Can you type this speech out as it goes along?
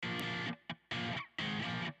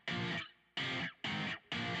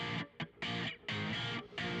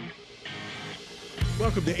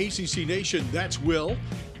Welcome to ACC Nation. That's Will.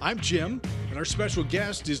 I'm Jim, and our special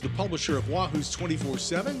guest is the publisher of Wahoo's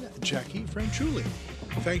 24/7, Jackie Franchuli.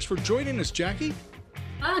 Thanks for joining us, Jackie.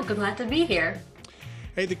 Glad to be here.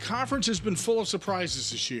 Hey, the conference has been full of surprises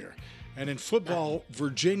this year. And in football,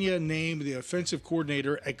 Virginia named the offensive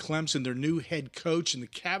coordinator at Clemson their new head coach, and the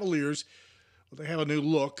Cavaliers, well, they have a new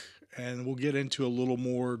look, and we'll get into a little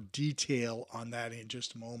more detail on that in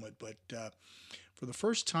just a moment. But for the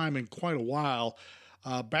first time in quite a while,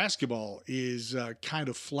 basketball is kind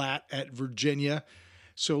of flat at Virginia.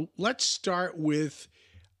 So let's start with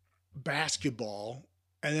basketball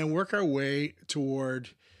and then work our way toward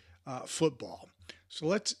football. So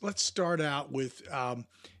let's start out with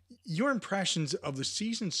your impressions of the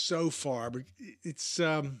season so far. But it's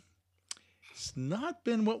not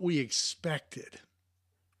been what we expected.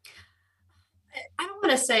 I don't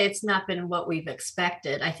want to say it's not been what we've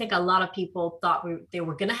expected. I think a lot of people thought they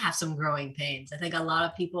were going to have some growing pains. I think a lot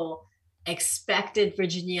of people expected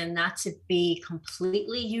Virginia not to be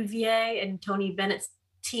completely UVA and Tony Bennett's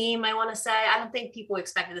team, I want to say. I don't think people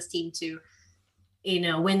expected this team to,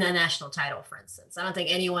 win the national title, for instance. I don't think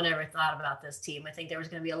anyone ever thought about this team. I think there was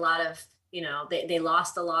going to be a lot of, they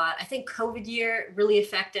lost a lot. I think COVID year really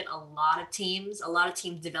affected a lot of teams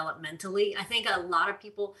developmentally. I think a lot of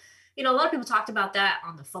people talked about that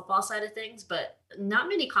on the football side of things, but not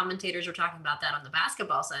many commentators were talking about that on the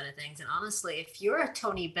basketball side of things. And honestly, if you're a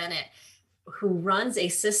Tony Bennett who runs a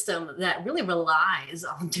system that really relies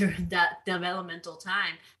on during that developmental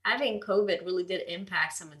time, having COVID really did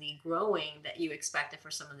impact some of the growing that you expected for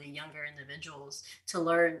some of the younger individuals to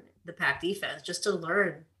learn the pack defense, just to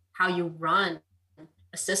learn how you run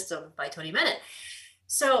a system by Tony Bennett.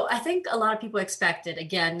 So I think a lot of people expected,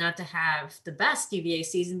 again, not to have the best UVA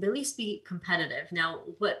season, but at least be competitive. Now,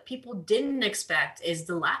 what people didn't expect is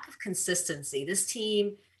the lack of consistency. This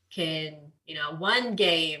team can, one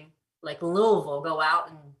game like Louisville, go out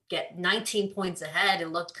and get 19 points ahead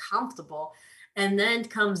and look comfortable. And then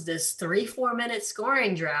comes this 3-4 minute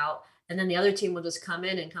scoring drought. And then the other team will just come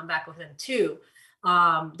in and come back within two.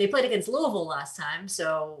 They played against Louisville last time.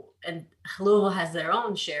 And Louisville has their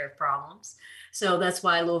own share of problems. So that's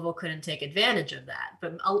why Louisville couldn't take advantage of that.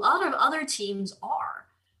 But a lot of other teams are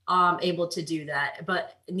able to do that.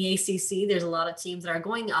 But in the ACC, there's a lot of teams that are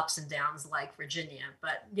going ups and downs like Virginia.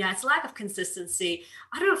 But yeah, it's lack of consistency.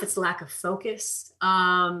 I don't know if it's lack of focus,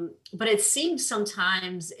 but it seems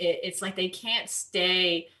sometimes it's like they can't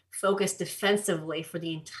stay focused defensively for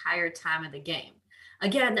the entire time of the game.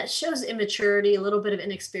 Again, that shows immaturity, a little bit of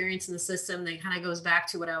inexperience in the system. That kind of goes back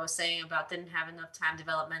to what I was saying about didn't have enough time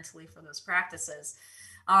developmentally for those practices.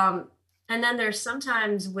 And then there's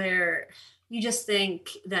sometimes where you just think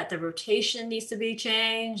that the rotation needs to be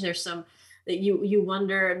changed. There's some that you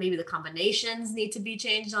wonder maybe the combinations need to be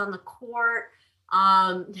changed on the court.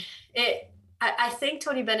 I think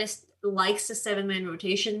Tony Bennett likes the 7-man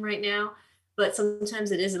rotation right now, but sometimes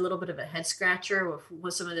it is a little bit of a head scratcher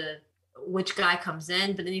with some of which guy comes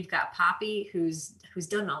in. But then you've got Poppy, who's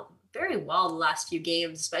done very well the last few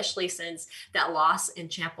games, especially since that loss in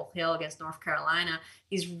Chapel Hill against North Carolina.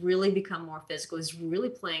 He's really become more physical. He's really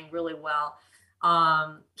playing really well.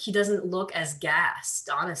 He doesn't look as gassed,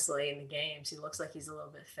 honestly, in the games. He looks like he's a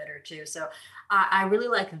little bit fitter too. So I really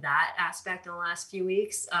like that aspect in the last few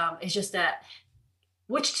weeks. It's just that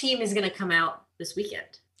which team is going to come out this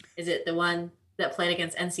weekend? Is it the one that played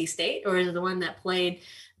against NC State, or is it the one that played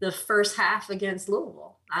the first half against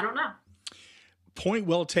Louisville? I don't know. Point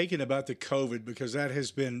well taken about the COVID, because that has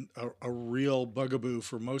been a real bugaboo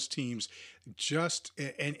for most teams.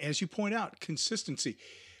 And as you point out, consistency.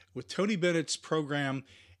 With Tony Bennett's program,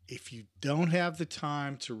 if you don't have the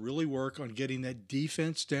time to really work on getting that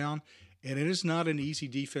defense down, and it is not an easy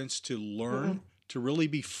defense to learn, to really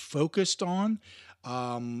be focused on.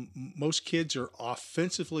 Most kids are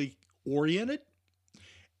offensively oriented.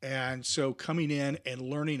 And so coming in and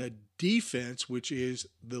learning a defense, which is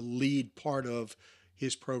the lead part of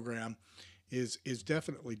his program, is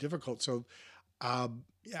definitely difficult. So I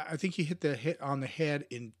think you hit on the head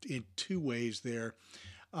in two ways there.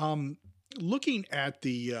 Looking at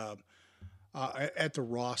the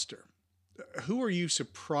roster, who are you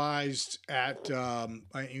surprised at?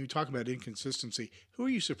 You talk about inconsistency. Who are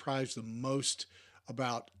you surprised the most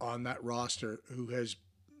about on that roster who has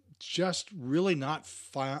just really not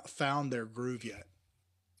found their groove yet?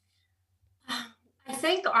 I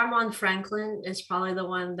think Armaan Franklin is probably the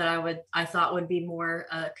one that I thought would be more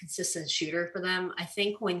a consistent shooter for them. I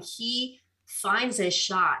think when he finds his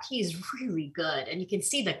shot, he's really good. And you can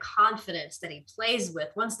see the confidence that he plays with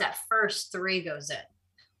once that first three goes in.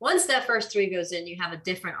 Once that first three goes in, you have a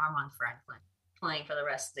different Armaan Franklin playing for the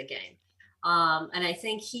rest of the game. And I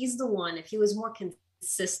think he's the one, if he was more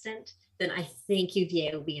consistent, then I think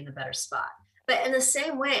UVA will be in a better spot. But in the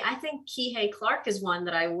same way, I think Kihei Clark is one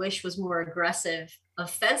that I wish was more aggressive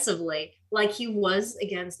offensively, like he was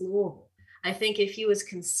against Louisville. I think if he was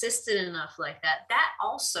consistent enough like that, that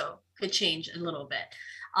also could change a little bit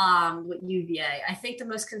with UVA. I think the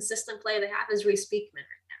most consistent play they have is Reese Beekman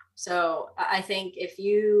right now. So I think if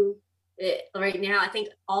you right now, I think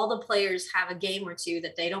all the players have a game or two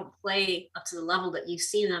that they don't play up to the level that you've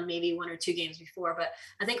seen them maybe one or two games before. But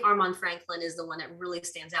I think Armaan Franklin is the one that really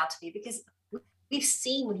stands out to me because we've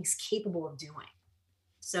seen what he's capable of doing.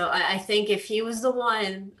 So I think if he was the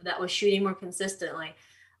one that was shooting more consistently,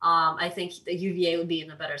 I think the UVA would be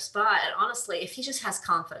in a better spot. And honestly, if he just has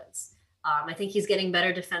confidence, I think he's getting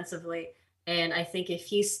better defensively. And I think if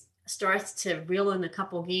he starts to reel in a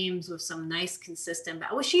couple games with some nice consistent,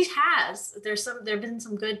 which he has, there've been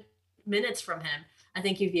some good minutes from him. I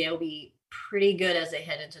think UVA will be pretty good as they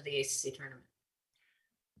head into the ACC tournament.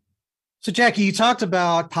 So, Jackie, you talked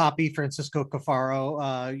about Poppy Francisco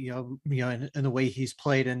Cafaro, in the way he's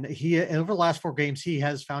played, and he over the last 4 games he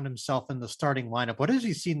has found himself in the starting lineup. What has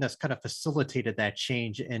he seen that's kind of facilitated that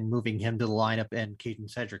change in moving him to the lineup and Kadin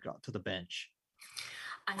Shedrick to the bench?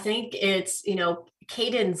 I think it's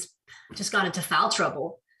Kadin's just got into foul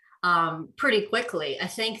trouble pretty quickly. I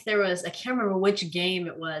think there was, I can't remember which game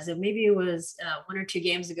it was, maybe it was 1 or 2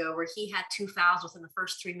 games ago where he had 2 fouls within the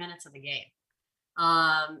first 3 minutes of the game.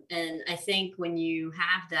 And I think when you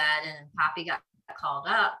have that and Poppy got called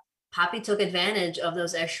up, Poppy took advantage of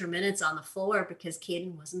those extra minutes on the floor because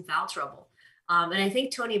Kadin was in foul trouble. And I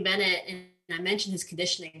think Tony Bennett, and I mentioned his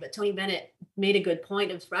conditioning, but Tony Bennett made a good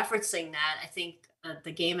point of referencing that, I think,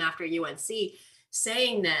 the game after UNC,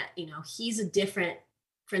 saying that, he's a different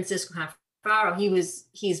Francisco Cafaro.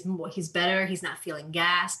 He's better. He's not feeling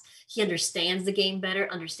gassed. He understands the game better,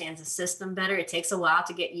 understands the system better. It takes a while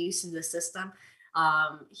to get used to the system.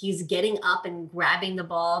 He's getting up and grabbing the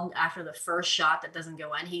ball after the first shot that doesn't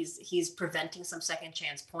go in. He's preventing some second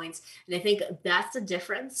chance points. And I think that's the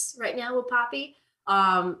difference right now with Poppy.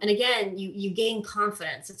 And again, you gain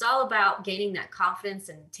confidence. It's all about gaining that confidence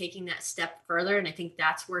and taking that step further. And I think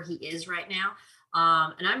that's where he is right now.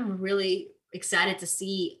 And I'm really excited to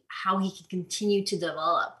see how he can continue to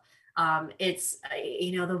develop. It's,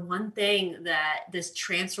 the one thing that this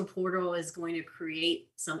transfer portal is going to create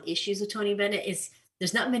some issues with Tony Bennett is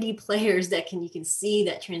there's not many players that you can see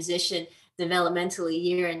that transition developmentally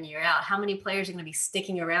year in, year out. How many players are going to be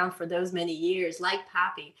sticking around for those many years like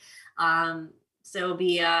Poppy? So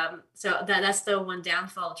that's the one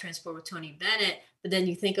downfall of transport with Tony Bennett. But then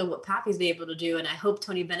you think of what Poppy's be able to do, and I hope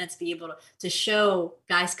Tony Bennett's be able to show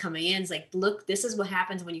guys coming in, it's like, look, this is what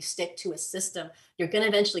happens when you stick to a system. You're going to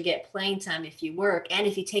eventually get playing time if you work and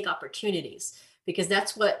if you take opportunities, because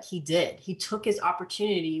that's what he did. He took his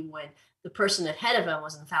opportunity when the person ahead of him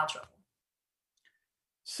was in foul trouble.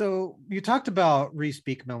 So you talked about Reese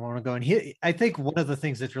Beekman a moment ago, and I think one of the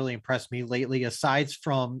things that's really impressed me lately, aside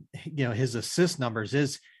from his assist numbers,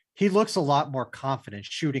 is he looks a lot more confident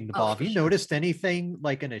shooting the ball. Have you noticed anything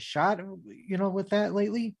like in his shot, with that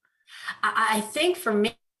lately? I think for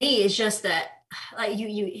me, it's just that, like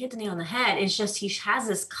you hit the nail on the head. It's just he has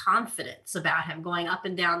this confidence about him going up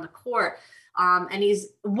and down the court. And he's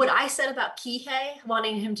what I said about Kihei,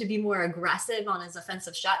 wanting him to be more aggressive on his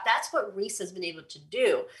offensive shot. That's what Reese has been able to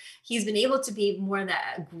do. He's been able to be more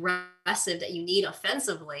that aggressive that you need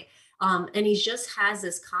offensively. And he just has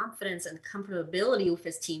this confidence and comfortability with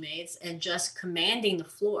his teammates and just commanding the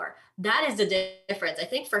floor. That is the difference. I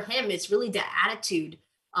think for him, it's really the attitude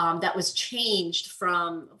that was changed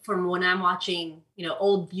from when I'm watching,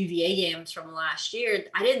 old UVA games from last year.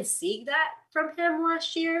 I didn't see that from him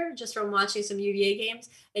last year, just from watching some UVA games.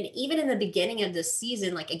 And even in the beginning of the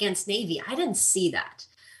season, like against Navy, I didn't see that.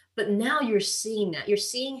 But now you're seeing that. You're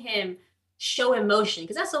seeing him show emotion,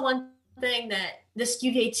 because that's the one thing that this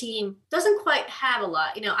UVA team doesn't quite have a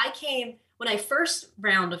lot. I came when I first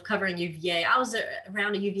round of covering UVA, I was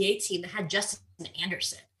around a UVA team that had Justin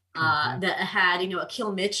Anderson, that had,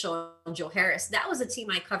 Akil Mitchell and Joe Harris. That was a team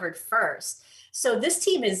I covered first. So this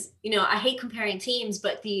team is, I hate comparing teams,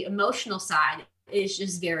 but the emotional side is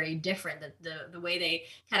just very different. The way they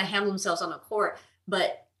kind of handle themselves on the court,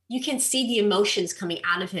 but you can see the emotions coming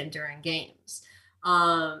out of him during games.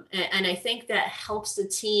 And I think that helps the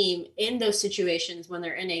team in those situations when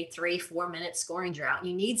they're in a 3-4 minute scoring drought.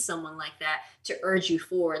 You need someone like that to urge you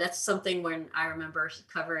forward. That's something when I remember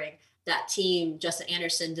covering that team, Justin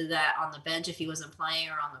Anderson did that on the bench if he wasn't playing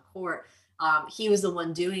or on the court. He was the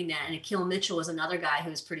one doing that. And Akil Mitchell was another guy who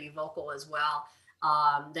was pretty vocal as well,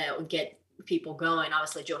 that would get people going.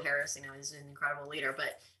 Obviously, Joe Harris, is an incredible leader,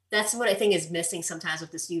 but that's what I think is missing sometimes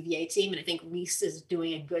with this UVA team. And I think Reese is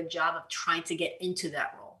doing a good job of trying to get into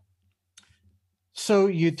that role. So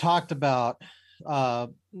you talked about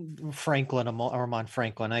Franklin, Armaan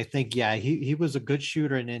Franklin. I think, yeah, he was a good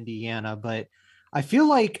shooter in Indiana, but I feel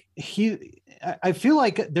like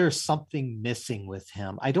there's something missing with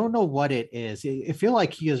him. I don't know what it is. I feel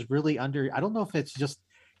like he is really I don't know if it's just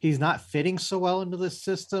he's not fitting so well into the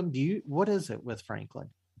system. What is it with Franklin?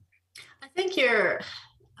 I think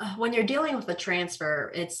when you're dealing with a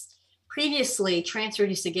transfer, it's previously transfer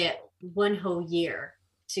used to get one whole year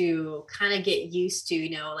to kind of get used to,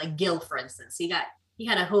 like Gil, for instance, he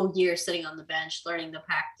had a whole year sitting on the bench learning the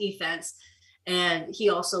pack defense. And he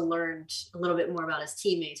also learned a little bit more about his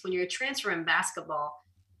teammates. When you're a transfer in basketball,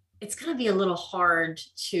 it's going to be a little hard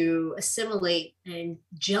to assimilate and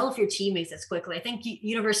gel with your teammates as quickly. I think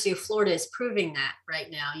University of Florida is proving that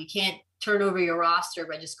right now. You can't turn over your roster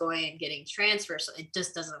by just going and getting transfers. So it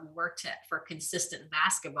just doesn't work for consistent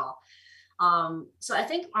basketball. So I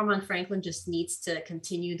think Armaan Franklin just needs to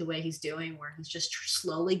continue the way he's doing, where he's just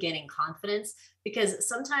slowly gaining confidence, because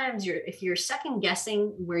sometimes if you're second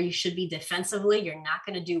guessing where you should be defensively, you're not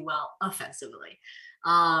going to do well offensively.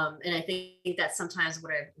 And I think that's sometimes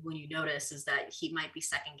when you notice is that he might be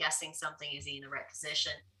second guessing something. Is he in the right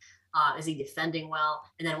position? Is he defending well?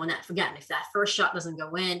 And then if that first shot doesn't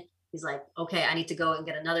go in, he's like, okay, I need to go and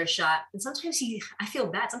get another shot. And sometimes I feel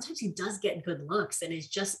bad. Sometimes he does get good looks and it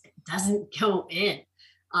doesn't go in.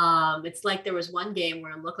 It's like there was one game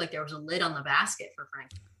where it looked like there was a lid on the basket for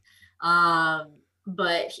Franklin.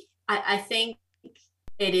 But I think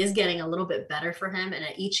it is getting a little bit better for him. And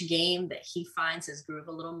at each game that he finds his groove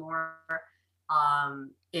a little more,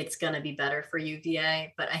 it's going to be better for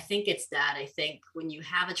UVA. But I think I think when you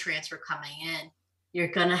have a transfer coming in, you're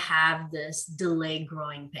going to have this delayed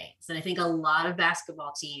growing pains. And I think a lot of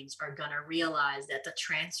basketball teams are going to realize that the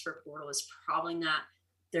transfer portal is probably not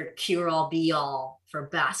their cure-all be-all for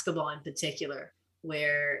basketball in particular,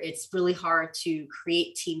 where it's really hard to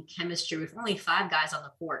create team chemistry with only 5 guys on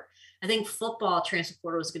the court. I think football transfer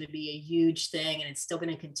portal is going to be a huge thing, and it's still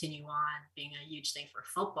going to continue on being a huge thing for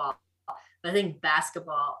football. But I think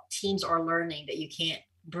basketball teams are learning that you can't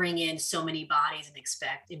bring in so many bodies and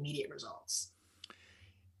expect immediate results.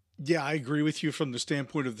 Yeah, I agree with you from the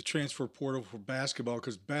standpoint of the transfer portal for basketball,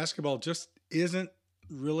 because basketball just isn't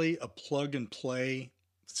really a plug and play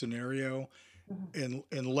scenario, and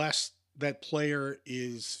unless that player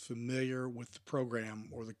is familiar with the program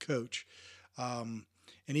or the coach. And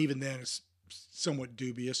even then it's somewhat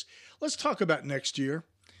dubious. Let's talk about next year.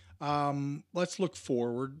 Let's look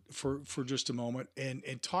forward for just a moment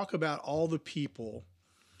and talk about all the people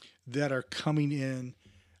that are coming in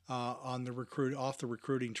off the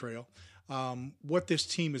recruiting trail, what this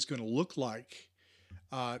team is going to look like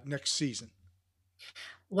next season.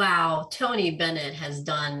 Wow, Tony Bennett has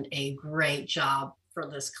done a great job for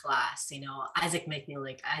this class. Isaac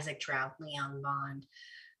McNeely, Isaac Trout, Leon Bond,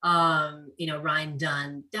 Ryan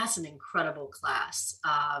Dunn. That's an incredible class.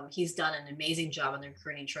 He's done an amazing job on the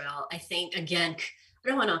recruiting trail. I think, again, I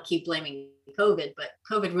don't want to keep blaming COVID, but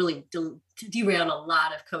COVID really derailed a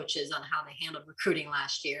lot of coaches on how they handled recruiting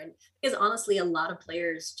last year. Because honestly, a lot of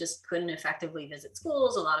players just couldn't effectively visit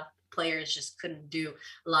schools. A lot of players just couldn't do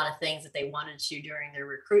a lot of things that they wanted to during their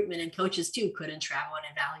recruitment, and coaches too couldn't travel and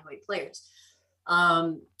evaluate players.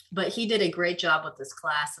 But he did a great job with this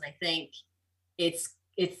class, and I think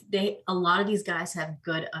a lot of these guys have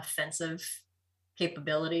good offensive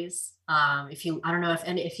capabilities. If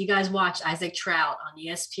you guys watch Isaac Trout on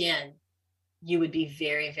ESPN, you would be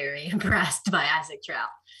very, very impressed by Isaac Trout.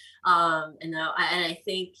 And I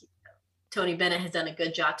think Tony Bennett has done a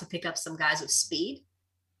good job to pick up some guys with speed.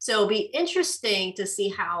 So it'll be interesting to see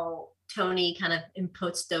how Tony kind of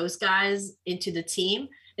inputs those guys into the team,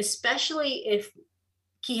 especially if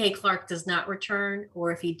Kihei Clark does not return,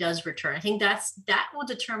 or if he does return. I think that will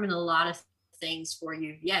determine a lot of things for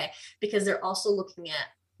UVA, because they're also looking at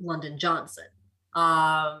London Johnson,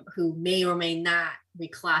 who may or may not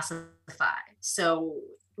reclassify. So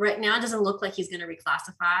right now it doesn't look like he's going to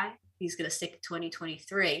reclassify. He's going to stick to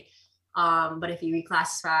 2023. But if he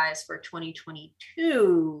reclassifies for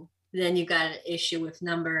 2022, then you've got an issue with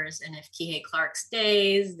numbers. And if Kihei Clark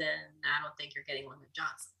stays, then I don't think you're getting London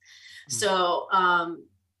Johnson.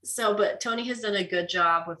 But Tony has done a good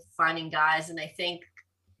job with finding guys. And I think,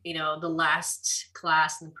 the last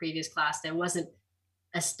class and the previous class, there wasn't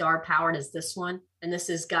as star powered as this one. And this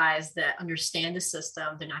is guys that understand the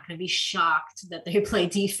system. They're not going to be shocked that they play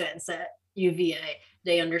defense at UVA.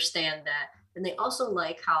 They understand that. And they also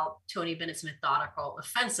like how Tony Bennett's methodical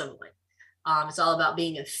offensively. It's all about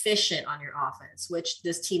being efficient on your offense, which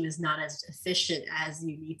this team is not as efficient as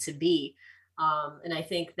you need to be. And I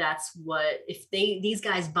think that's what, if these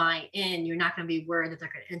guys buy in, you're not going to be worried that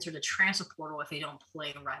they're going to enter the transfer portal if they don't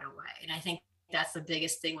play right away. And I think that's the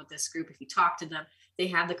biggest thing with this group. If you talk to them, they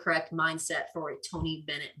have the correct mindset for a Tony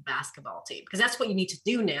Bennett basketball team, because that's what you need to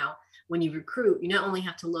do now. When you recruit, you not only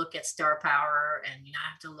have to look at star power and you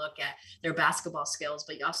not have to look at their basketball skills,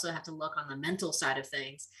 but you also have to look on the mental side of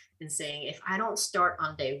things and saying, if I don't start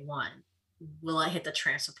on day one, will I hit the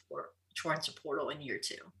transfer portal in year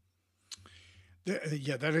two?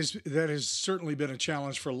 Yeah, that has certainly been a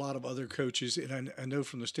challenge for a lot of other coaches, and I know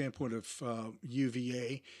from the standpoint of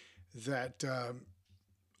UVA that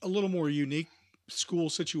a little more unique school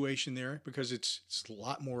situation there, because it's a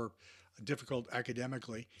lot more difficult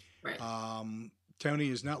academically. Right. Tony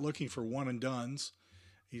is not looking for one and dones.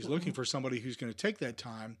 He's looking for somebody who's going to take that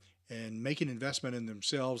time and make an investment in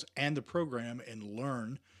themselves and the program and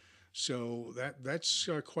learn. So that's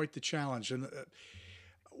quite the challenge. And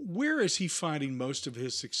where is he finding most of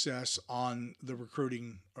his success on the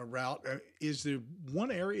recruiting route? Is there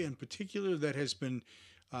one area in particular that has been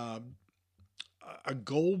a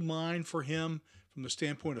gold mine for him from the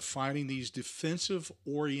standpoint of finding these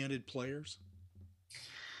defensive-oriented players?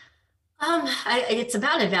 It's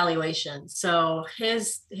about evaluation. So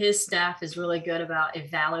his staff is really good about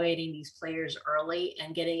evaluating these players early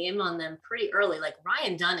and getting in on them pretty early. Like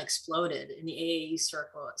Ryan Dunn exploded in the AAU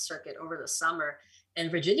circuit over the summer,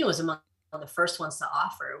 and Virginia was among the first ones to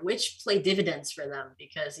offer, which played dividends for them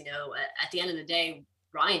because, at the end of the day,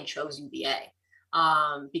 Ryan chose UVA.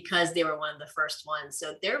 Because they were one of the first ones.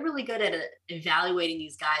 So they're really good at evaluating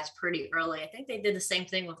these guys pretty early. I think they did the same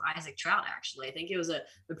thing with Isaac Trout, actually. I think it was a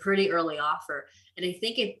pretty early offer. And I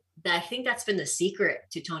think that's been the secret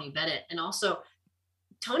to Tony Bennett. And also,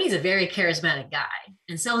 Tony's a very charismatic guy,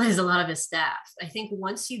 and so is a lot of his staff. I think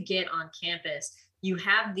once you get on campus, you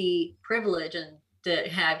have the privilege and to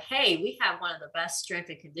have, hey, we have one of the best strength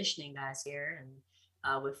and conditioning guys here, and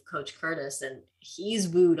with Coach Curtis, and he's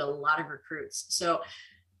wooed a lot of recruits. So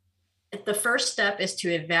the first step is to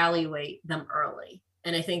evaluate them early.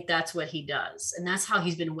 And I think that's what he does. And that's how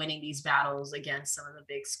he's been winning these battles against some of the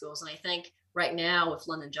big schools. And I think right now with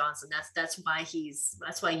London Johnson, that's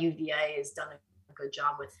why UVA has done a good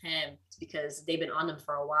job with him. It's because they've been on him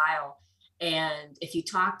for a while. And if you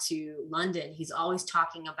talk to London, he's always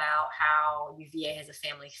talking about how UVA has a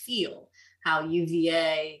family feel, how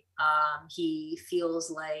UVA, he feels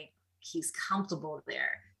like he's comfortable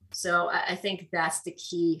there. So I think that's the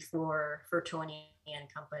key for Tony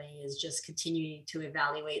and company, is just continuing to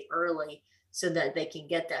evaluate early so that they can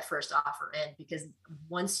get that first offer in, because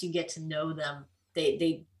once you get to know them,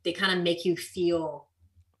 they kind of make you feel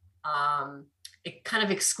a kind of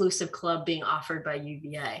exclusive club being offered by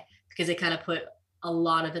UVA, because they kind of put a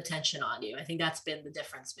lot of attention on you. I think that's been the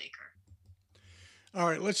difference maker. All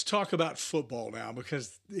right, let's talk about football now,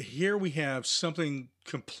 because here we have something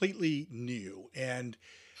completely new and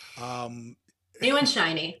new and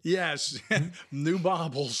shiny. Yes, new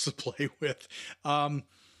baubles to play with.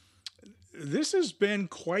 This has been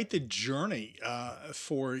quite the journey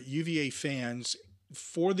for UVA fans,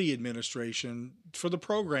 for the administration, for the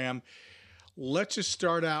program. Let's just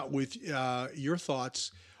start out with your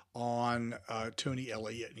thoughts on Tony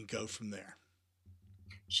Elliott and go from there.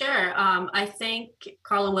 Sure. I think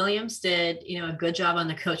Carla Williams did, a good job on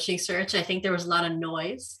the coaching search. I think there was a lot of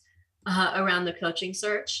noise around the coaching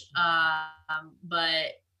search.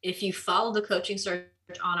 But if you follow the coaching search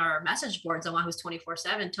on our message boards on Wahoo's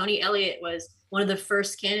 24/7, Tony Elliott was one of the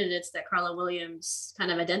first candidates that Carla Williams kind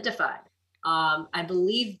of identified. I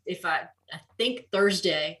believe I think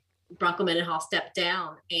Thursday, Bronco Mendenhall stepped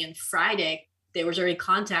down, and Friday there was already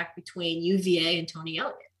contact between UVA and Tony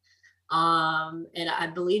Elliott. And I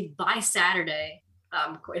believe by Saturday,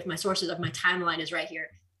 if my timeline is right here,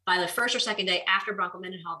 by the first or second day after Bronco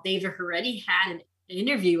Mendenhall, they've already had an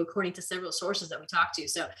interview, according to several sources that we talked to.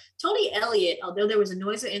 So Tony Elliott, although there was a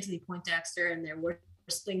noise of Anthony Poindexter and there were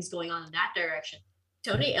things going on in that direction,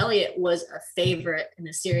 Tony Elliott was a favorite and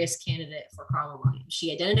a serious candidate for Carla Williams.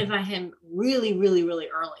 She identified him really, really, really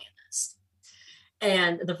early in this.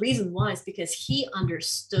 And the reason was because he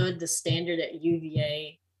understood the standard that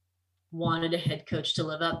UVA wanted a head coach to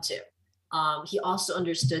live up to. He also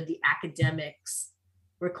understood the academics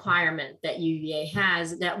requirement that UVA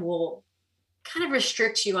has that will kind of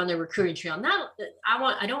restrict you on the recruiting trail.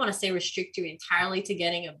 I don't want to say restrict you entirely to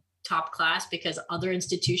getting a top class, because other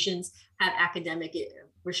institutions have academic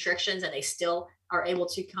restrictions and they still are able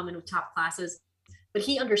to come in with top classes. But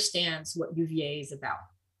he understands what UVA is about.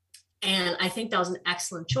 And I think that was an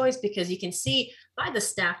excellent choice because you can see by the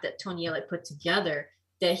staff that Tony Elliott put together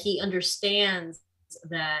that he understands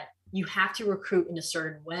that you have to recruit in a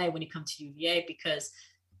certain way when you come to UVA, because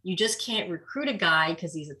you just can't recruit a guy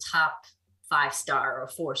because he's a top 5-star or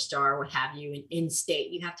 4-star, what have you, in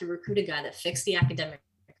state. You have to recruit a guy that fits the academic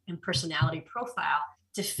and personality profile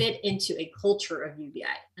to fit into a culture of UVA.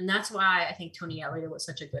 And that's why I think Tony Elliott was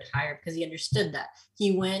such a good hire, because he understood that.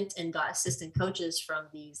 He went and got assistant coaches from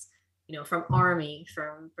these, from Army,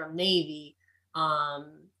 from Navy.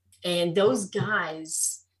 And those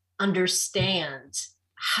guys understand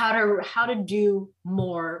how to do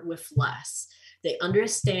more with less. They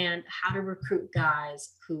understand how to recruit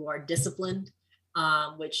guys who are disciplined,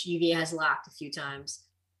 which UVA has lacked a few times,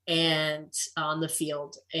 and on the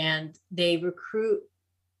field. And they recruit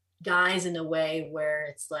guys in a way where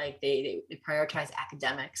it's like they prioritize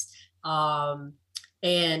academics.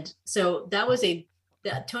 And so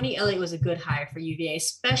Tony Elliott was a good hire for UVA,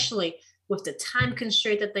 especially with the time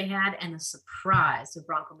constraint that they had and the surprise of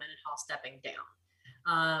Bronco Mendenhall stepping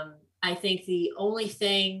down. I think the only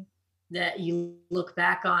thing that you look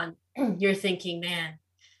back on, you're thinking, man,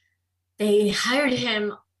 they hired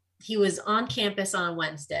him. He was on campus on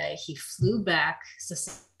Wednesday. He flew back to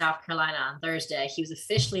South Carolina on Thursday. He was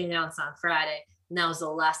officially announced on Friday. And that was the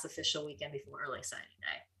last official weekend before early signing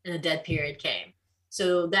day. And the dead period came.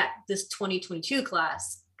 So this 2022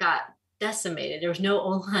 class got decimated. There was no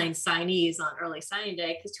O-line signees on early signing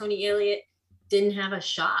day because Tony Elliott didn't have a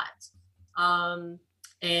shot.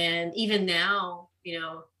 And even now,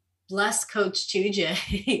 bless Coach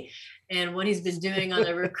TJ and what he's been doing on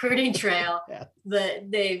the recruiting trail, yeah. But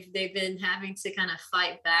they've been having to kind of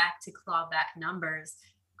fight back to claw back numbers.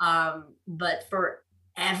 But for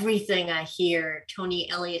everything I hear, Tony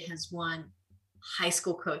Elliott has won high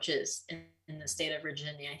school coaches in the state of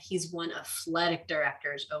Virginia. He's won athletic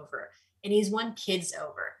directors over, and he's won kids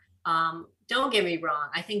over. Don't get me wrong.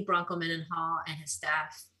 I think Bronco Mendenhall and his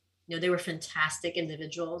staff, they were fantastic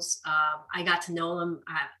individuals. I got to know them.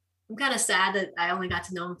 I'm kind of sad that I only got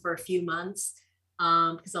to know them for a few months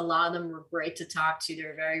because a lot of them were great to talk to. They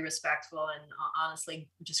were very respectful and honestly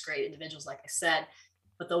just great individuals, like I said.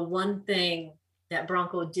 But the one thing that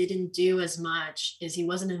Bronco didn't do as much is he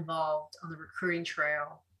wasn't involved on the recruiting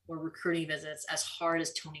trail or recruiting visits as hard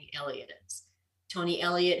as Tony Elliott is. Tony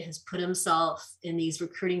Elliott has put himself in these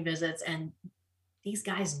recruiting visits, and these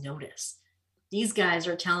guys notice. These guys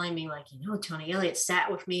are telling me, like, Tony Elliott sat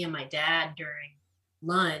with me and my dad during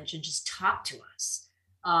lunch and just talked to us.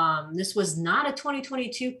 This was not a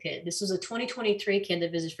 2022 kid. This was a 2023 kid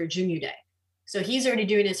that visited for junior day. So he's already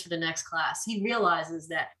doing this for the next class. He realizes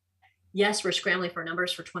that, yes, we're scrambling for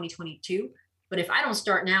numbers for 2022, but if I don't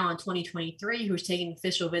start now in 2023, who's taking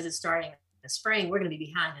official visits starting in the spring, we're going to be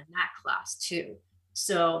behind in that class too.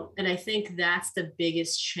 So, and I think that's the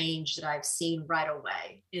biggest change that I've seen right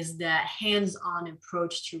away is that hands-on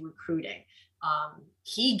approach to recruiting.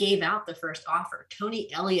 He gave out the first offer.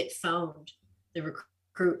 Tony Elliott phoned the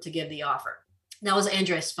recruit to give the offer. That was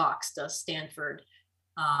Andres Fox, the Stanford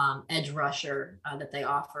edge rusher that they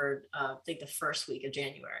offered, I think the first week of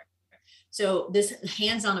January. So this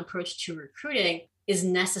hands-on approach to recruiting is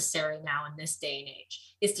necessary now in this day and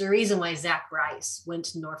age. It's the reason why Zach Rice went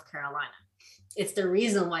to North Carolina. It's the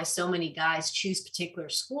reason why so many guys choose particular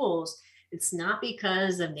schools. It's not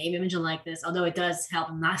because of name, image, and likeness, although it does help.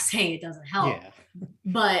 I'm not saying it doesn't help, yeah.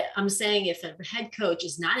 But I'm saying if a head coach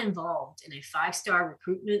is not involved in a 5-star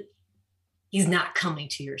recruitment, he's not coming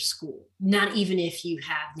to your school, not even if you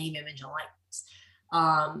have name, image, and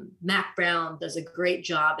likeness. Mac Brown does a great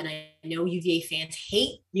job, and I know UVA fans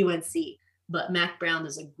hate UNC, but Mac Brown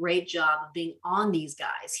does a great job of being on these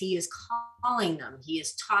guys. He is calling them, he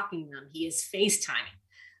is talking to them, he is FaceTiming.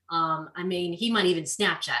 He might even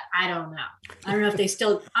Snapchat. I don't know. I don't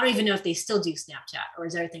even know if they still do Snapchat or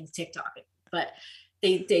is everything TikTok, but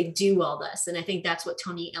they do all this. And I think that's what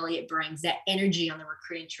Tony Elliott brings, that energy on the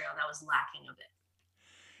recruiting trail that was lacking a bit.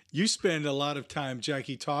 You spend a lot of time,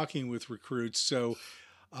 Jackie, talking with recruits. So,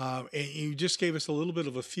 and you just gave us a little bit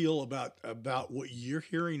of a feel about what you're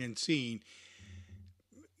hearing and seeing.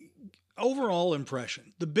 Overall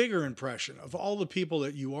impression, the bigger impression of all the people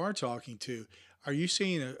that you are talking to, are you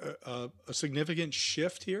seeing a significant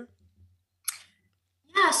shift here?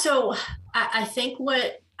 Yeah, so I think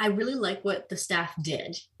I really like what the staff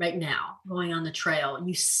did right now, going on the trail.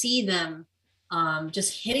 You see them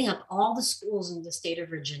just hitting up all the schools in the state of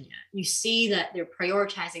Virginia. You see that they're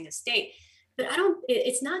prioritizing the state, but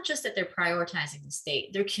it's not just that they're prioritizing the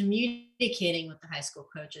state. They're communicating with the high school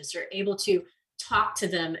coaches. They're able to talk to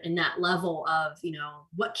them in that level of,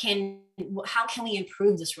 how can we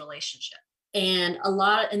improve this relationship? And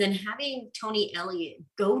then having Tony Elliott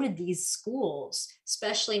go to these schools,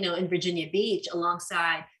 especially, in Virginia Beach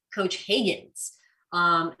alongside Coach Higgins,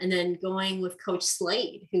 and then going with Coach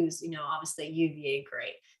Slade, who's, obviously UVA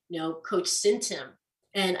great, Coach Sintim.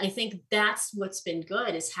 And I think that's what's been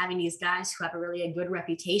good, is having these guys who have a good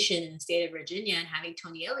reputation in the state of Virginia, and having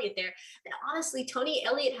Tony Elliott there. And honestly, Tony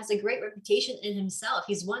Elliott has a great reputation in himself.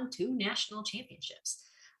 He's won 2 national championships.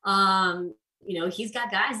 He's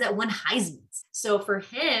got guys that won Heisman's. So for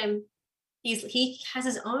him, he has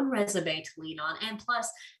his own resume to lean on. And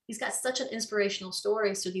plus, he's got such an inspirational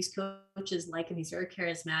story. So these coaches like him. He's very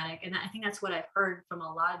charismatic. And I think that's what I've heard from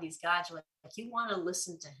a lot of these guys. Like, you want to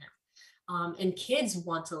listen to him. And kids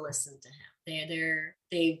want to listen to him.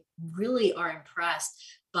 They really are impressed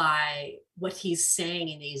by what he's saying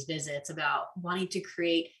in these visits about wanting to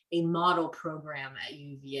create a model program at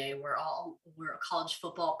UVA where college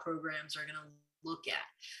football programs are going to look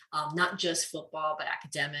at, not just football, but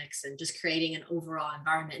academics, and just creating an overall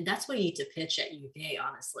environment. And that's what you need to pitch at UVA,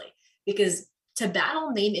 honestly, because to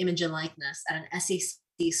battle name, image, and likeness at an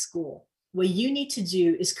SEC school, what you need to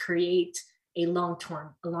do is create a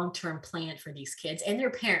long-term plan for these kids and their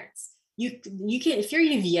parents. You can, if you're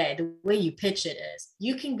UVA, the way you pitch it is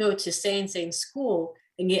you can go to same school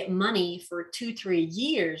and get money for 2-3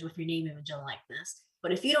 years with your name, image, and likeness.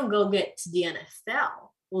 But if you don't go get to the NFL,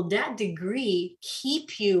 will that degree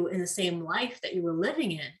keep you in the same life that you were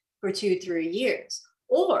living in for 2-3 years?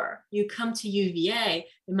 Or you come to UVA,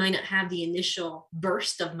 you might not have the initial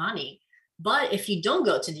burst of money, but if you don't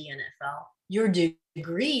go to the NFL, your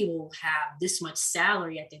degree will have this much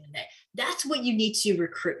salary at the end of the day. That's what you need to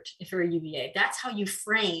recruit if you're a UVA. That's how you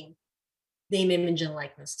frame name, image, and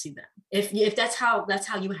likeness to them. If that's how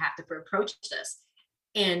you have to approach this.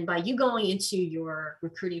 And by you going into your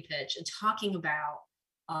recruiting pitch and talking about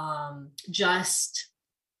just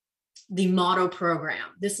the model program,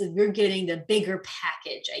 you're getting the bigger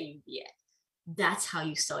package at UVA. That's how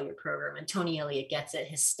you sell your program. And Tony Elliott gets it.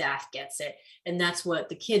 His staff gets it. And that's what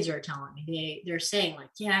the kids are telling me. They're saying, like,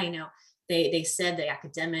 yeah, they said the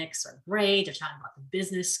academics are great. They're talking about the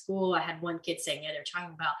business school. I had one kid saying, yeah, they're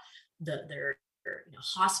talking about their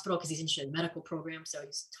hospital, because he's interested in medical program. So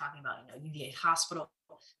he's talking about, UVA hospital.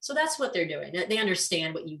 So that's what they're doing. They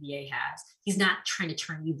understand what UVA has. He's not trying to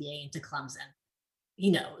turn UVA into Clemson.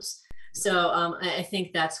 He knows. So I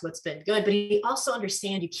think that's what's been good. But he also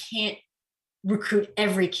understands you can't recruit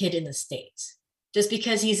every kid in the state. Just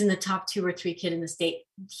because he's in the top 2 or 3 kid in the state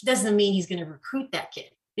doesn't mean he's going to recruit that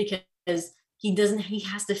kid, because he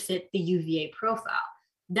has to fit the UVA profile.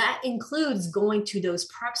 That includes going to those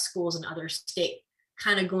prep schools in other states,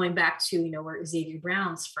 kind of going back to, where Xavier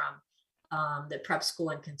Brown's from, the prep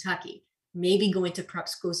school in Kentucky, maybe going to prep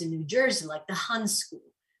schools in New Jersey, like the Hun School,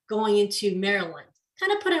 going into Maryland,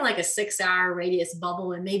 kind of putting like a 6-hour radius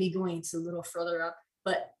bubble and maybe going to a little further up,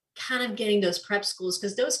 but kind of getting those prep schools,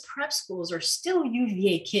 because those prep schools are still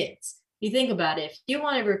UVA kids. You think about it, if you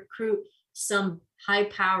want to recruit some high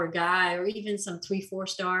power guy or even some 3-4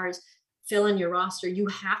 stars, fill in your roster, you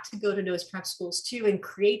have to go to those prep schools too and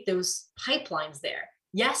create those pipelines there.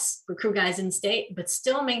 Yes, recruit guys in state, but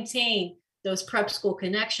still maintain those prep school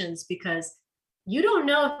connections, because you don't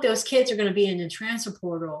know if those kids are going to be in the transfer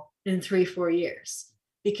portal in 3-4 years.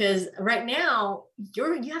 Because right now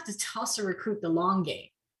you have to also recruit the long game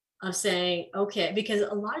of saying, okay, because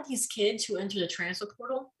a lot of these kids who enter the transfer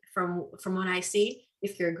portal, from what I see,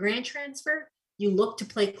 if you're a grad transfer, you look to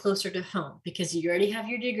play closer to home because you already have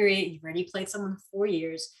your degree, you've already played someone 4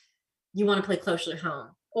 years, you want to play closer to home.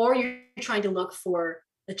 Or you're trying to look for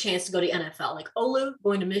a chance to go to the NFL. Like Olu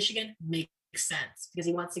going to Michigan makes sense because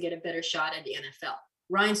he wants to get a better shot at the NFL.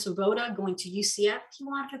 Ryan Swoboda going to UCF, he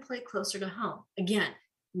wanted to play closer to home. Again,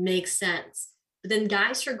 makes sense. But then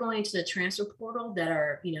guys who are going to the transfer portal that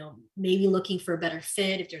are, maybe looking for a better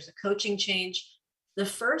fit, if there's a coaching change, the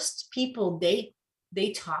first people they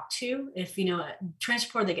talk to, if,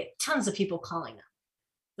 transfer portal, they get tons of people calling them.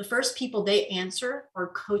 The first people they answer are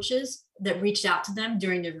coaches that reached out to them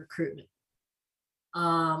during their recruitment,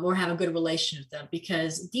 or have a good relationship with them,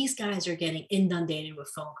 because these guys are getting inundated with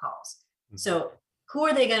phone calls. Mm-hmm. So who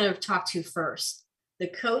are they going to talk to first? The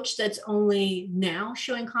coach that's only now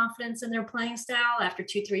showing confidence in their playing style after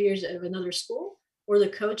 2-3 years of another school, or the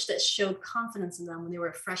coach that showed confidence in them when they were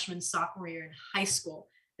a freshman, sophomore year in high school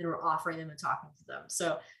and were offering them and talking to them.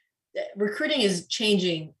 So recruiting is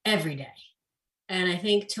changing every day. And I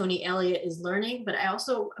think Tony Elliott is learning, but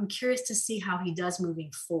I'm curious to see how he does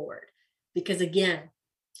moving forward. Because again,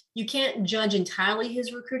 you can't judge entirely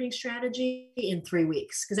his recruiting strategy in 3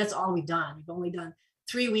 weeks, because that's all we've done. We've only done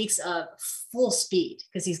 3 weeks of full speed,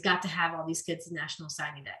 because he's got to have all these kids in National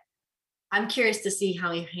Signing Day. I'm curious to see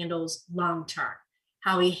how he handles long term,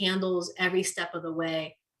 how he handles every step of the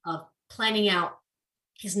way of planning out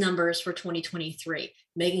his numbers for 2023,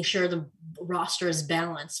 making sure the roster is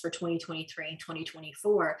balanced for 2023 and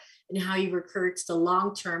 2024, and how he recruits the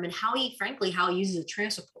long term, and how he, frankly, how he uses the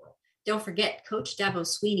transfer portal. Don't forget, Coach Dabo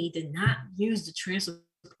Swinney did not use the transfer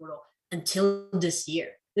portal until this year.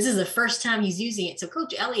 This is the first time he's using it. So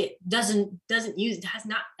Coach Elliott has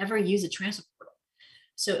not ever used a transfer portal.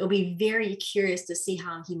 So it'll be very curious to see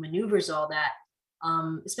how he maneuvers all that.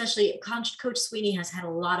 Especially Coach Swinney has had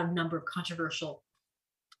a number of controversial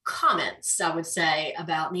comments, I would say,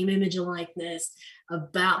 about name, image, and likeness,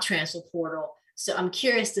 about transfer portal. So I'm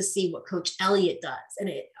curious to see what Coach Elliott does. And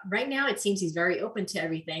right now it seems he's very open to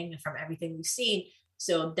everything from everything we've seen.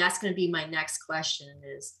 So that's going to be my next question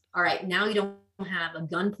is, all right, now you don't have a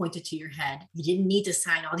gun pointed to your head. You didn't need to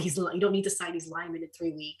sign you don't need to sign these linemen in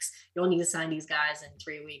 3 weeks. You don't need to sign these guys in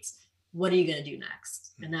 3 weeks. What are you going to do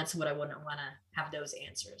next? And that's what I want to have those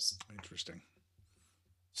answers. Interesting.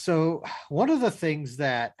 So one of the things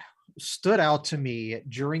that stood out to me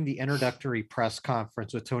during the introductory press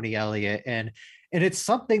conference with Tony Elliott, and it's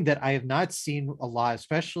something that I have not seen a lot,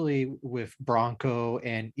 especially with Bronco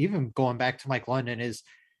and even going back to Mike London, is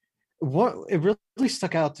what it really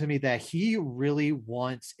stuck out to me that he really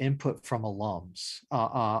wants input from alums,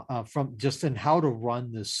 from just in how to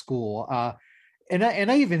run the school. And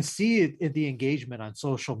I even see it in the engagement on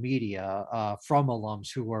social media from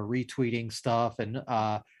alums who are retweeting stuff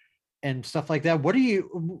and stuff like that. What are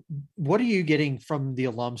you getting from the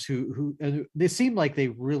alums who they seem like they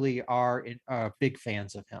really are big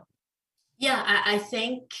fans of him? Yeah, I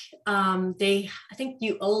think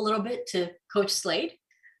you owe a little bit to Coach Slade.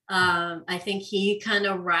 I think he kind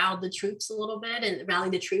of rallied the troops a little bit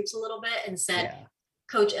and said, yeah,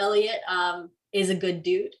 Coach Elliott is a good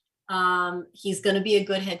dude. He's going to be a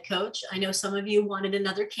good head coach. I know some of you wanted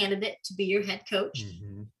another candidate to be your head coach,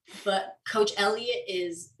 but Coach Elliott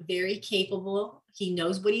is very capable. He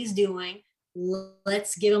knows what he's doing.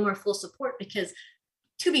 Let's give him our full support because,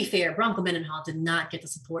 to be fair, Bronco Mendenhall did not get the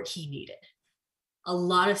support he needed. A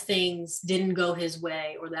lot of things didn't go his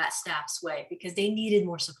way or that staff's way because they needed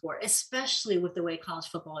more support, especially with the way college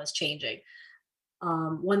football is changing.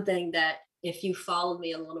 One thing that, if you followed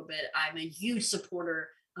me a little bit, I'm a huge supporter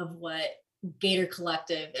of what Gator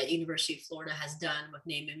Collective at University of Florida has done with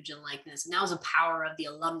name, image, and likeness. And that was the power of the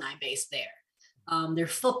alumni base there. They're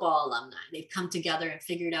football alumni. They've come together and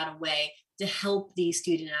figured out a way to help these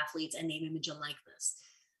student athletes and name, image, and likeness.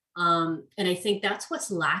 And I think that's what's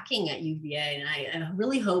lacking at UVA. And I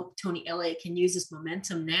really hope Tony Elliott can use this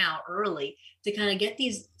momentum now early to kind of get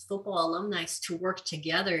these football alumni to work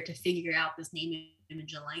together to figure out this name,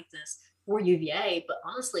 image, and likeness for UVA, but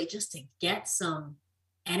honestly, just to get some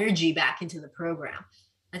energy back into the program.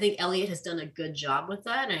 I think Elliott has done a good job with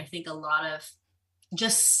that. And I think a lot of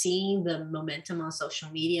just seeing the momentum on social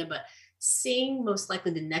media, but seeing most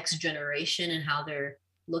likely the next generation and how they're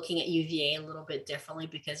looking at UVA a little bit differently,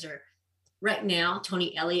 because right now,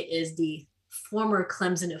 Tony Elliott is the former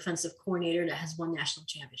Clemson offensive coordinator that has won national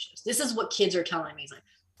championships. This is what kids are telling me. He's like,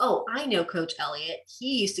 oh, I know Coach Elliott.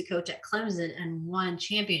 He used to coach at Clemson and won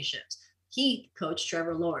championships. He coached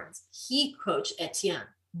Trevor Lawrence. He coached Etienne.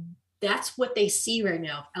 That's what they see right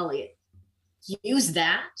now of Elliott. Use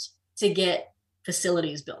that to get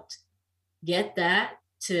facilities built. Get that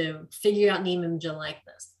to figure out name, image, and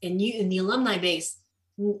likeness. And the alumni base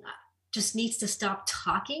just needs to stop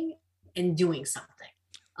talking and doing something.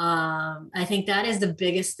 I think that is the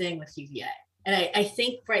biggest thing with UVA. And I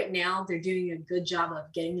think right now they're doing a good job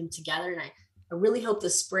of getting them together. And I really hope the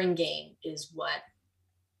spring game is what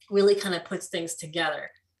really kind of puts things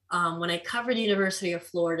together. When I covered the University of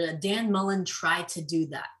Florida, Dan Mullen tried to do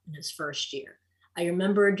that in his first year. I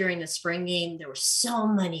remember during the spring game, there were so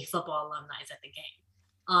many football alumni at the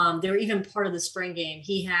game. They were even part of the spring game.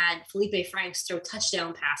 He had Felipe Franks throw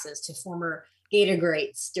touchdown passes to former Gator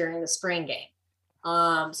greats during the spring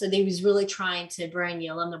game. So they was really trying to bring the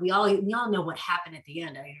alumni. We all know what happened at the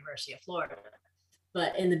end at University of Florida.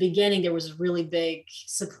 But in the beginning, there was a really big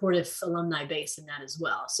supportive alumni base in that as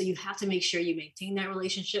well. So you have to make sure you maintain that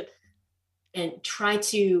relationship and try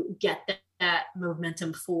to get that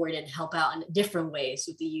momentum forward and help out in different ways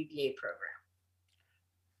with the UVA program.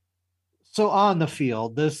 So on the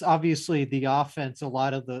field, this obviously the offense, a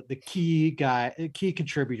lot of the key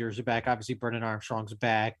contributors are back. Obviously, Brennan Armstrong's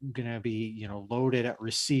back, going to be, loaded at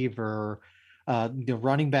receiver. The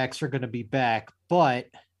running backs are going to be back, but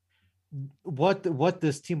what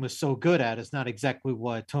this team was so good at is not exactly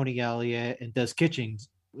what Tony Elliott and Des Kitchings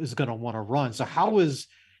is going to want to run. So how is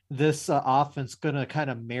this offense going to kind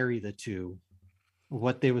of marry the two?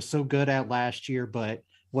 what they were so good at last year, but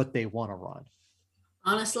what they want to run?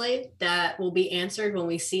 Honestly, that will be answered when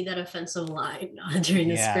we see that offensive line during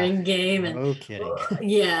the spring game. And no kidding.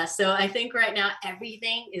 Yeah. So I think right now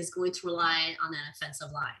everything is going to rely on that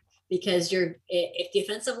offensive line, because if the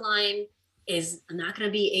offensive line is not going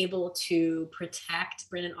to be able to protect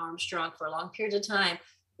Brennan Armstrong for a long period of time,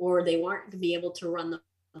 or they weren't going to be able to run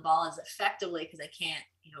the ball as effectively because they can't,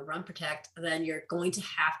 run protect, then you're going to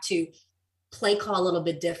have to play call a little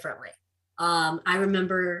bit differently. I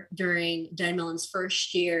remember during Dan Mullen's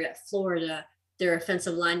first year at Florida, their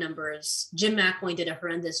offensive line numbers, Jim McElwain did a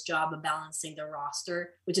horrendous job of balancing the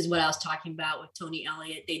roster, which is what I was talking about with Tony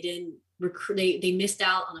Elliott. They didn't recruit, they missed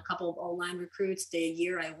out on a couple of O-line recruits the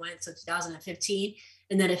year I went, so 2015,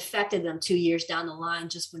 and that affected them 2 years down the line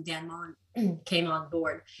just when Dan Mullen came on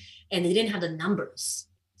board. And they didn't have the numbers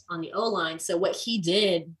on the O-line. So what he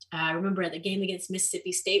did, I remember at the game against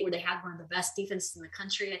Mississippi State, where they had one of the best defenses in the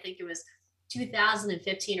country, I think it was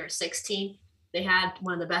 2015 or 16, they had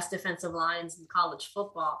one of the best defensive lines in college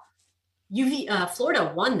football.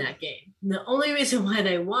 Florida won that game. And the only reason why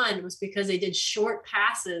they won was because they did short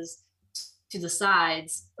passes to the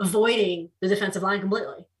sides, avoiding the defensive line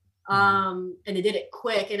completely. And they did it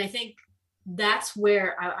quick. And I think that's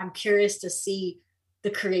where I'm curious to see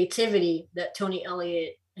the creativity that Tony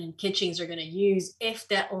Elliott and Kitchings are going to use if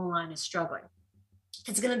that O-line is struggling.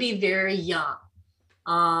 It's going to be very young.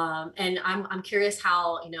 And I'm curious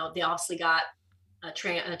how, they obviously got a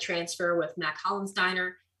transfer with Mac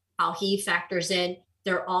Hollensteiner, how he factors in.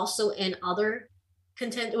 They're also in other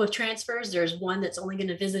content with transfers. There's one that's only going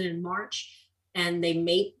to visit in March, and they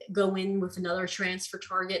may go in with another transfer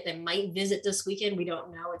target. They might visit this weekend. We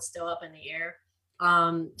don't know. It's still up in the air.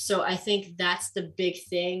 So I think that's the big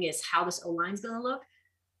thing, is how this O-line is going to look.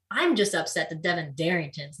 I'm just upset that Devin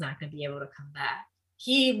Darrington's not going to be able to come back.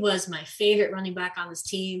 He was my favorite running back on this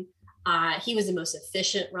team. He was the most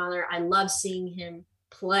efficient runner. I love seeing him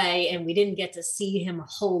play, and we didn't get to see him a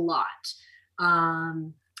whole lot.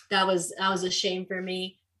 That was a shame for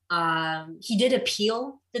me. He did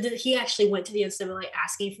appeal. He actually went to the NCAA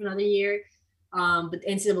asking for another year, but the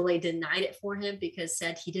NCAA denied it for him because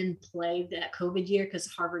said he didn't play that COVID year because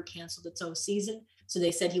Harvard canceled its own season. So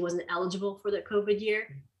they said he wasn't eligible for that COVID year.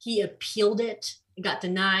 He appealed it and got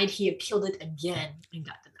denied. He appealed it again and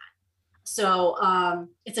got denied. So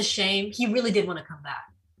it's a shame. He really did want to come back.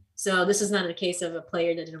 So this is not a case of a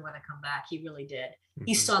player that didn't want to come back. He really did.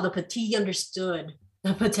 He saw he understood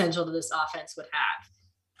the potential that this offense would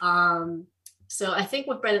have. So I think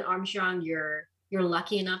with Brennan Armstrong, you're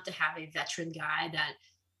lucky enough to have a veteran guy that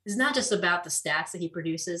is not just about the stats that he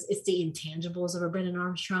produces. It's the intangibles of a Brennan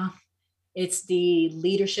Armstrong. It's the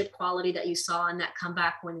leadership quality that you saw in that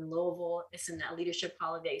comeback win in Louisville. It's in that leadership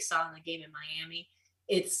quality that you saw in the game in Miami.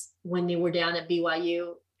 It's when they were down at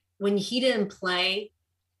BYU. When he didn't play,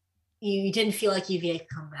 you didn't feel like UVA could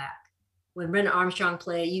come back. When Brennan Armstrong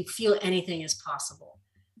played, you feel anything is possible.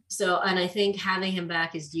 So, and I think having him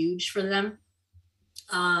back is huge for them.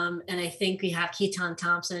 And I think we have Keaton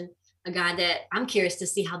Thompson, a guy that I'm curious to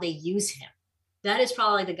see how they use him. That is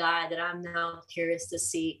probably the guy that I'm now curious to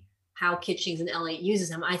see how Kitchings and Elliott uses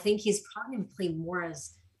him. I think he's probably going to play more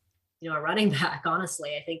as, a running back,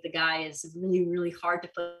 honestly. I think the guy is really, really hard to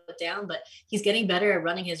put down, but he's getting better at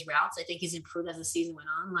running his routes. I think he's improved as the season went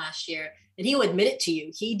on last year. And he will admit it to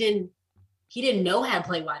you. He didn't know how to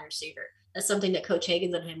play wide receiver. That's something that Coach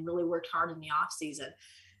Higgins and him really worked hard in the offseason.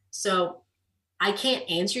 So I can't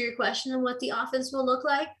answer your question on what the offense will look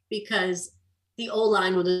like, because the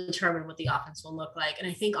O-line will determine what the offense will look like. And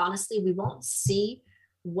I think, honestly, we won't see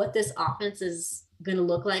what this offense is going to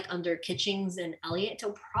look like under Kitchings and Elliott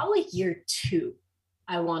until probably year 2,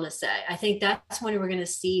 I want to say. I think that's when we're going to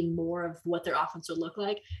see more of what their offense will look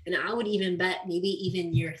like. And I would even bet maybe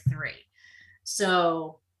even year 3.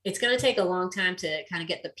 So it's going to take a long time to kind of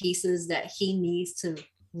get the pieces that he needs to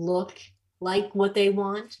look like what they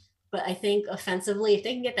want. But I think offensively, if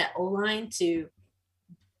they can get that O-line to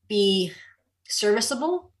be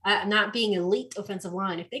serviceable, not being elite offensive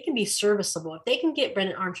line, if they can be serviceable, if they can get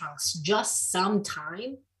Brennan Armstrong just some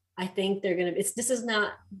time, I think they're going to, this is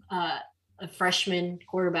not a freshman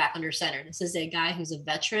quarterback under center. This is a guy who's a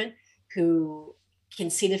veteran who can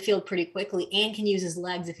see the field pretty quickly and can use his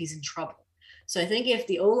legs if he's in trouble. So I think if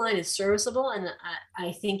the O-line is serviceable, and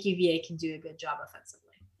I think UVA can do a good job offensively.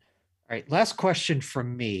 All right, last question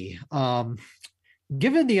from me.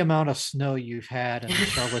 Given the amount of snow you've had in the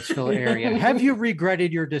Charlottesville area, have you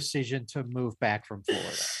regretted your decision to move back from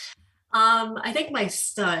Florida? I think my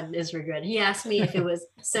son is regretting. He asked me if it was,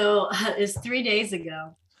 so it's 3 days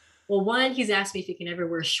ago. Well, one, he's asked me if he can ever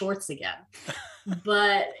wear shorts again.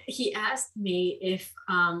 But he asked me if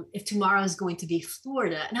tomorrow is going to be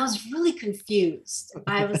Florida, and I was really confused.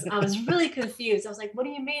 I was really confused. I was like, "What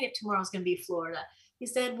do you mean if tomorrow is going to be Florida?" He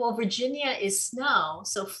said, "Well, Virginia is snow,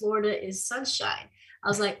 so Florida is sunshine." I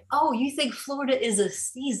was like, "Oh, you think Florida is a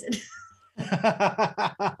season?"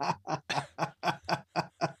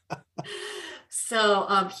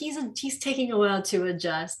 So he's taking a while to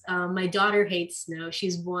adjust. My daughter hates snow.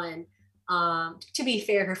 She's one. To be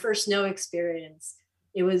fair, her first snow experience,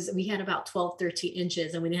 we had about 12, 13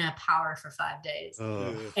 inches and we didn't have power for 5 days.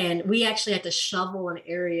 And we actually had to shovel an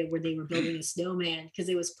area where they were building a snowman because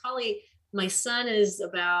it was probably, my son is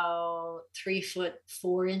about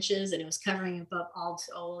 3'4" and it was covering him up all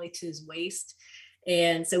the way to his waist.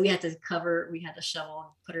 And so we had to shovel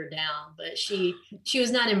and put her down, but she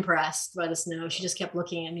was not impressed by the snow. She just kept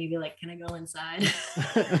looking at me, be like, "Can I go inside?"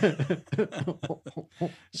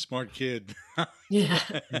 Smart kid. Yeah.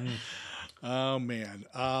 Oh man.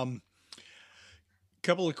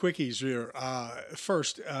 Couple of quickies here.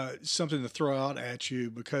 First, something to throw out at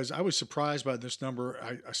you because I was surprised by this number.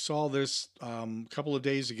 I saw this a couple of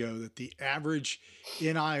days ago that the average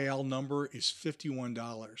NIL number is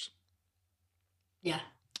 $51. Yeah.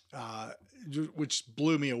 Which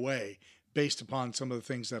blew me away based upon some of the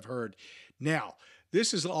things I've heard. Now,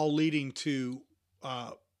 this is all leading to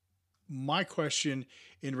my question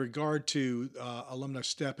in regard to alumni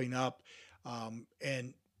stepping up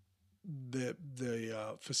and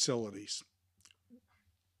the facilities.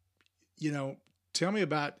 Tell me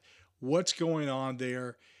about what's going on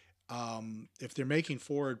there, if they're making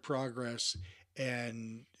forward progress,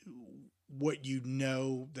 and what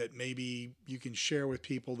that maybe you can share with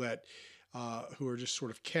people that who are just sort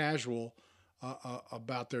of casual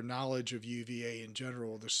about their knowledge of UVA in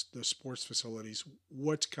general, the sports facilities.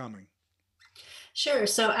 What's coming? Sure.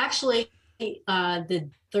 So actually, the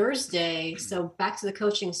Thursday, so back to the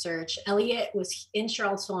coaching search, Elliot was in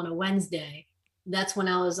Charlottesville on a Wednesday. That's when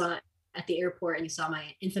I was at the airport and you saw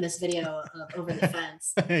my infamous video of Over the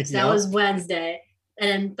Fence. So that was Wednesday. And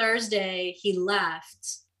then Thursday, he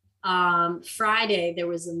left. Friday, there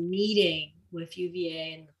was a meeting with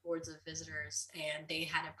UVA and the boards of visitors, and they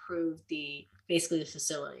had approved basically the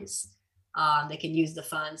facilities. They can use the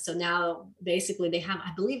funds. So now basically they have,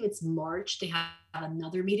 I believe it's March, they have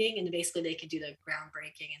another meeting, and basically they can do the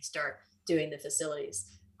groundbreaking and start doing the facilities.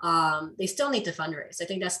 They still need to fundraise. I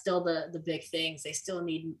think that's still the big things. They still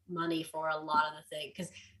need money for a lot of the things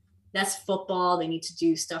because that's football. They need to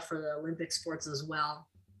do stuff for the Olympic sports as well.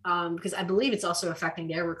 Because I believe it's also affecting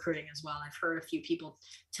their recruiting as well. I've heard a few people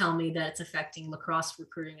tell me that it's affecting lacrosse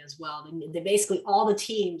recruiting as well. They basically, all the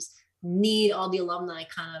teams need all the alumni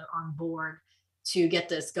kind of on board to get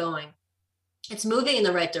this going. It's moving in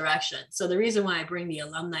the right direction. So the reason why I bring the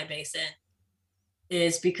alumni base in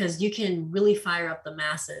is because you can really fire up the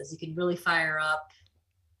masses. You can really fire up,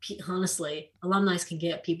 honestly, alumni can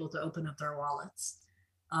get people to open up their wallets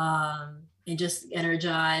and just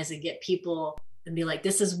energize and get people and be like,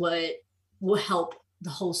 this is what will help the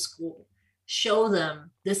whole school. Show them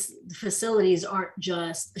the facilities aren't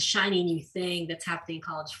just a shiny new thing that's happening in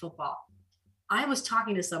college football. I was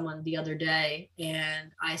talking to someone the other day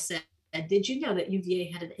and I said, did you know that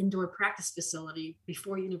UVA had an indoor practice facility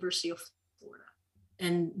before University of Florida?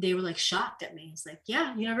 And they were like shocked at me. It's like,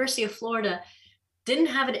 yeah, University of Florida didn't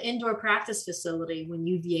have an indoor practice facility when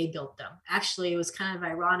UVA built them. Actually, it was kind of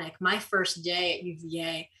ironic. My first day at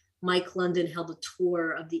UVA, Mike London held a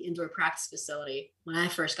tour of the indoor practice facility when I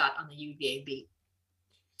first got on the UVA beat.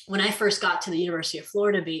 When I first got to the University of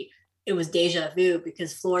Florida beat, it was deja vu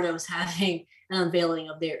because Florida was having an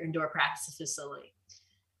unveiling of their indoor practice facility.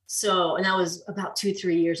 So, and that was about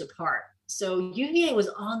 2-3 years apart. So UVA was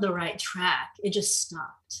on the right track. It just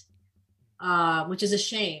stopped, which is a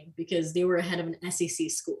shame because they were ahead of an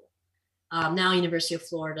SEC school. Now University of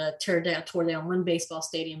Florida tore down one baseball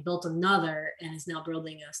stadium, built another, and is now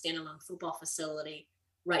building a standalone football facility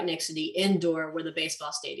right next to the indoor where the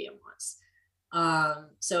baseball stadium was.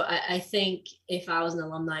 So I think if I was an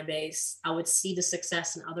alumni base, I would see the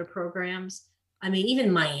success in other programs. I mean, even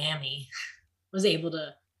Miami was able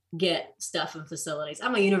to get stuff in facilities.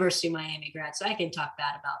 I'm a University of Miami grad, so I can talk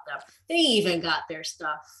bad about them. They even got their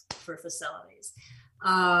stuff for facilities.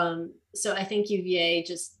 So I think UVA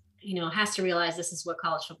just, has to realize this is what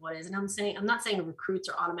college football is. And I'm not saying recruits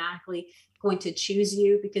are automatically going to choose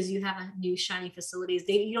you because you have a new shiny facilities.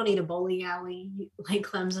 You don't need a bowling alley like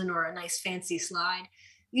Clemson or a nice fancy slide.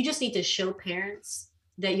 You just need to show parents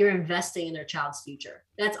that you're investing in their child's future.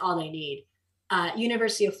 That's all they need.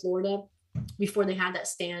 University of Florida, before they had that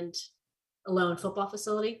stand-alone football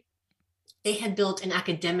facility, they had built an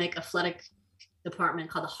academic athletic department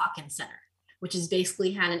called the Hawkins Center, which is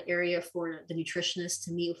basically had an area for the nutritionists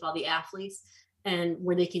to meet with all the athletes and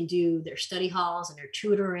where they can do their study halls and their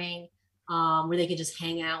tutoring, where they can just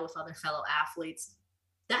hang out with other fellow athletes.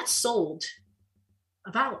 That sold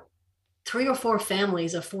about 3 or 4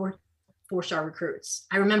 families of four-star recruits.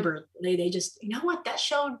 I remember they just, you know what, that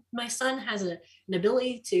showed my son has an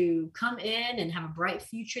ability to come in and have a bright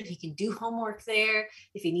future. He can do homework there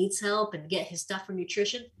if he needs help and get his stuff for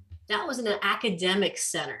nutrition. That was in an academic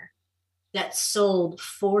center that sold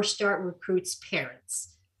 4-star recruits'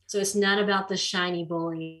 parents. So it's not about the shiny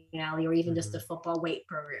bowling alley or even just the football weight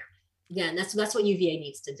program. Again, that's what UVA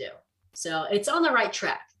needs to do. So it's on the right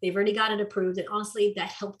track. They've already got it approved. And honestly, that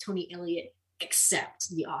helped Tony Elliott accept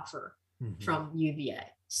the offer from UVA.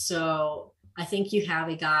 So I think you have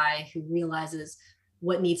a guy who realizes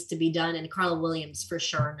what needs to be done. And Carla Williams for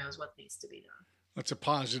sure knows what needs to be done. That's a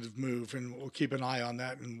positive move, and we'll keep an eye on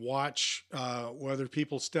that and watch whether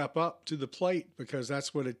people step up to the plate, because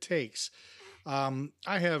that's what it takes. I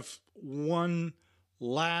have one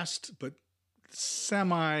last but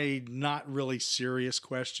semi not really serious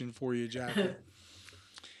question for you, Jackie.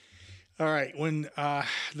 All right. When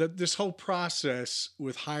this whole process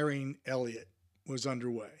with hiring Elliott was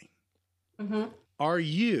underway, are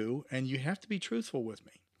you, and you have to be truthful with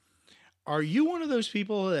me, are you one of those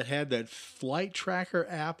people that had that flight tracker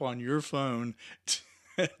app on your phone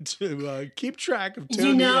to keep track of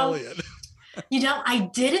Tony Elliott?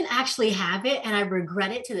 I didn't actually have it, and I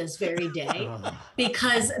regret it to this very day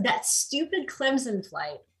because that stupid Clemson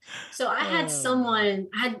flight. So I had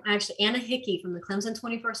actually Anna Hickey from the Clemson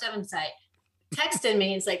 24/7 site texted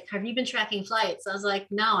me. It's like, have you been tracking flights? I was like,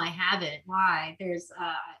 no, I haven't. Why? There's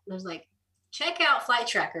like, check out flight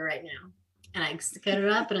tracker right now. And I get it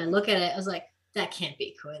up and I look at it. I was like, that can't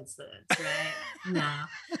be coincidence, right? No.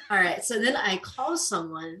 All right. So then I call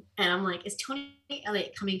someone and I'm like, is Tony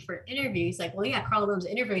Elliott coming for an interview? He's like, well, yeah, Carla Williams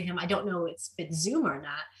interviewing him. I don't know if it's Zoom or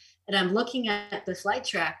not. And I'm looking at the flight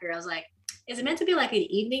tracker. I was like, is it meant to be like an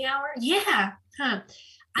evening hour? Yeah.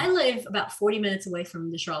 I live about 40 minutes away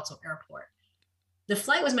from the Charlottesville airport. The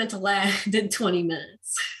flight was meant to last 20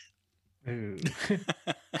 minutes.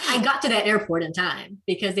 I got to that airport in time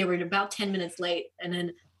because they were about 10 minutes late. And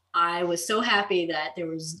then I was so happy that there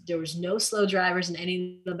was no slow drivers in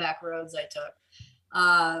any of the back roads I took.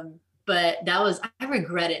 But I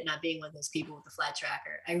regretted not being one of those people with the flight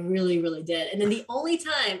tracker. I really, really did. And then the only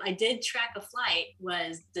time I did track a flight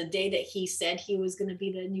was the day that he said he was going to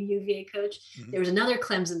be the new UVA coach. There was another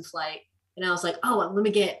Clemson flight. And I was like, oh, let me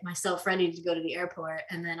get myself ready to go to the airport.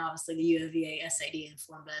 And then obviously the UVA SID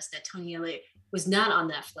informed us that Tony Elliott was not on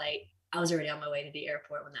that flight. I was already on my way to the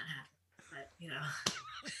airport when that happened. But,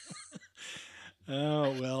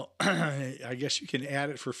 Oh, well, I guess you can add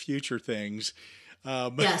it for future things.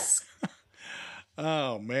 Yes.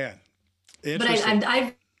 Oh, man.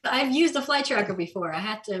 But I've used the flight tracker before. I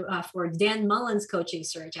had to, for Dan Mullen's coaching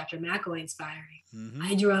search after McElwain's firing,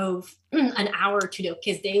 I drove an hour to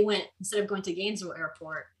because they went, instead of going to Gainesville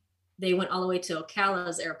Airport, they went all the way to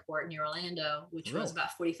Ocala's airport near Orlando, which was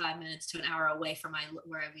about 45 minutes to an hour away from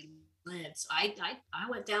where we lived. So I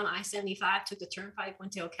went down I-75, took the turnpike,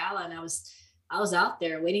 went to Ocala, and I was out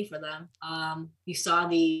there waiting for them. You saw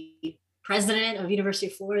the president of University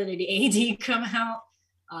of Florida, the AD, come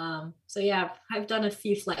out. So yeah, I've done a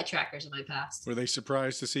few flight trackers in my past. Were they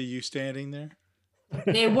surprised to see you standing there?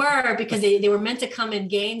 They were, because they were meant to come in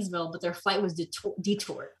Gainesville, but their flight was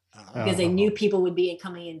detoured because they knew people would be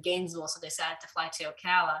coming in Gainesville. So they decided to fly to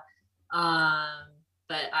Ocala.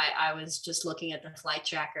 But I was just looking at the flight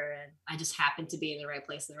tracker and I just happened to be in the right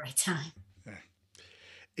place at the right time.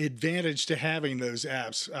 Advantage to having those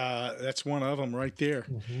apps. That's one of them right there.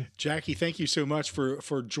 Jackie, thank you so much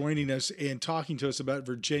for joining us and talking to us about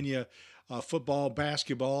Virginia football,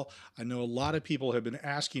 basketball. I know a lot of people have been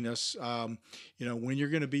asking us, when you're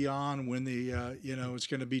going to be on, when the, it's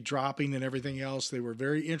going to be dropping and everything else. They were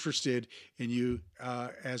very interested in you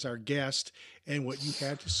as our guest and what you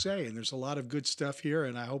had to say. And there's a lot of good stuff here,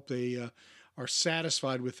 and I hope they are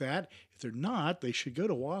satisfied with that. If they're not, they should go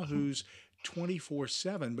to Wahoo's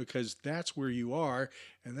 24/7, because that's where you are,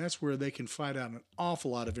 and that's where they can find out an awful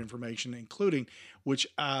lot of information, including which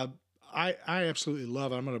I absolutely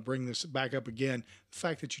love. I'm going to bring this back up again. The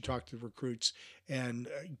fact that you talk to recruits and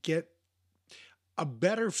get a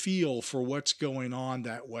better feel for what's going on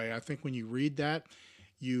that way. I think when you read that,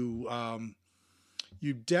 you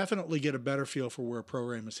definitely get a better feel for where a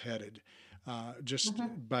program is headed. Just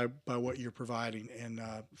by what you're providing. And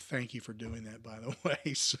thank you for doing that, by the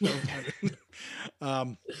way. So,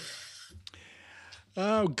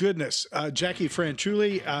 Oh, goodness. Jackie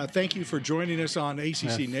Franchuli, thank you for joining us on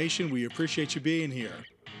ACC Nation. We appreciate you being here.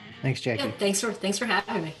 Thanks, Jackie. Yeah, thanks for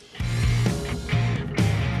having me.